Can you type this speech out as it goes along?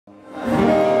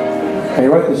He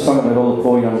wrote this song about all the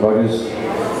poor young buggers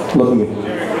looking at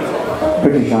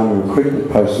British Army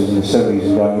recruitment posters in the 70s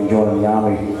and going and joining the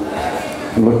army.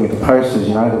 And looking at the posters,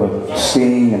 you know, they were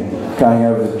skiing and going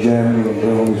over to Germany and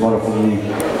doing all these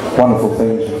wonderful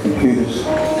things with computers.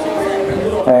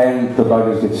 And the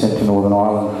buggers get sent to Northern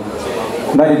Ireland.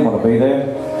 And they didn't want to be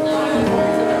there.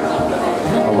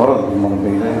 A lot of them didn't want to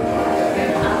be there.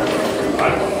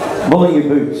 Bulling your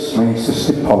boots means to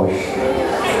slip polish.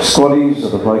 Squaddies are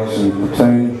the blokes in your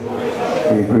platoon,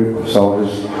 or your group of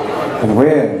soldiers. And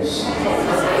wares,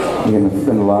 in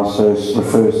the last verse,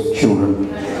 refers to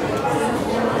children.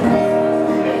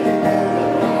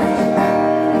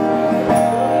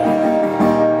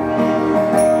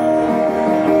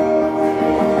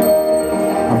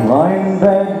 I'm lying in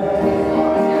bed,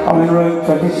 I'm in room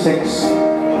 26,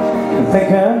 and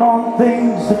thinking on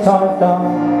things that I've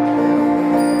done,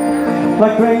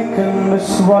 like drinking the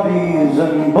squaddies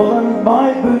and bulling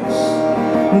my boots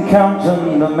and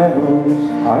counting the medals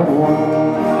I've won.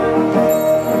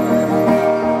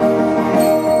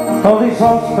 All these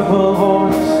hospital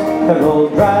wards, they're all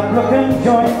drab-looking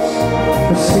joints,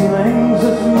 the ceilings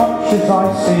as much as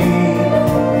I see.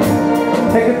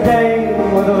 Take a day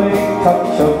with a wee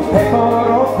touch of paper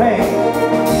or paint,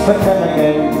 but then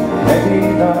again, maybe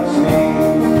that's me.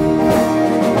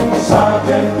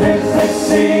 Sergeant, is this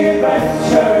the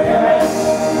adventure you miss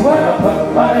when I put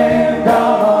my name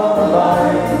down on the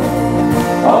line?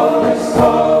 All this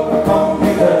talk of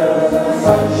computers and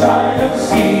sunshine and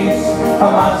skis,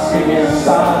 I'm asking you,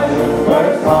 Sergeant,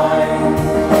 where's mine?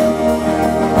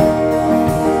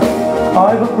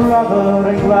 I've a brother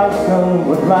in Glasgow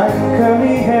with black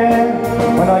curly hair.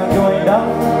 When I joined up,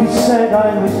 he said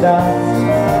I was daft.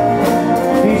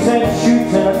 He said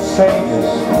shooting at strangers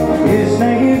is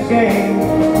Navy's game.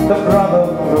 The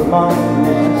brother of mine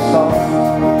is soft.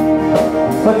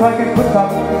 But I can put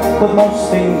up with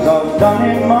most things I've done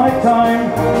in my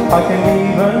time. I can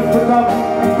even put up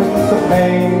with the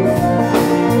pain.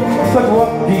 But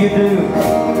what do you do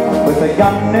with a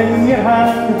gun in your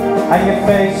hand and you're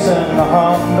facing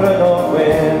 100 odd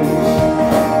winds?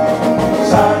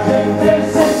 Sergeant,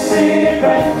 is this the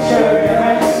adventure you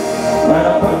meant when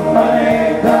I put my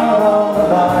name down on the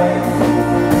line?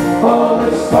 All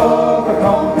this talk of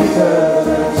computers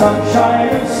and sunshine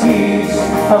and skis,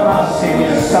 I'm asking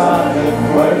you,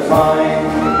 Sergeant, where's mine?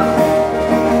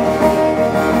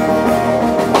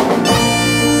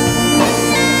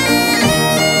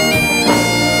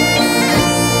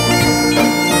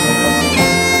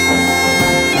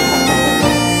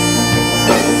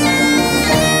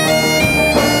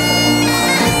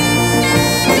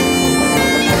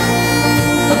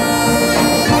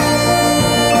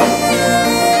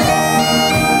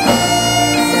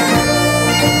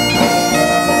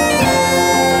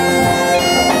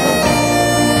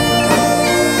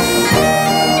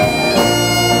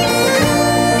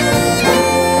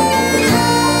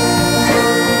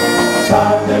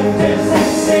 Sergeant, is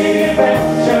this the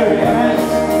adventure you meant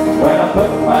when I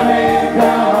put my name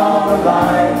down on the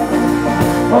line?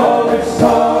 All this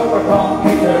talk for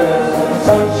computers and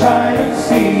sunshine and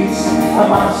skis,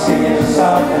 I'm asking you,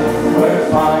 Sergeant, where's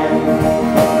mine?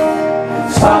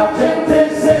 Sergeant,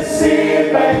 is this the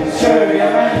adventure you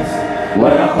meant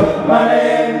when I put my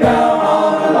name down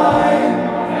on the line?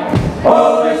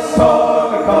 All this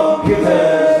talk for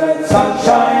computers and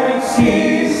sunshine and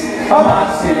skis, I'm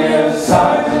asking you,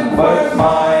 Sergeant, where's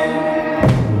mine?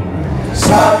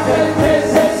 Sergeant,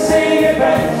 is this the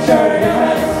adventure you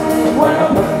meant when I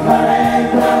put my name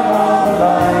down on the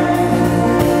line?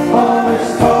 All this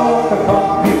talk of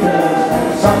computers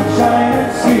and sunshine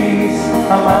and skis,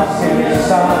 I'm asking you,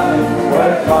 Sergeant,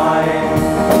 where's mine?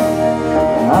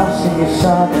 I'm asking you,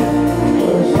 Sergeant,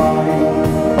 where's mine?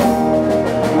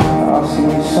 I'm asking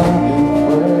you, Sergeant,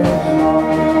 where's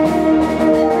mine?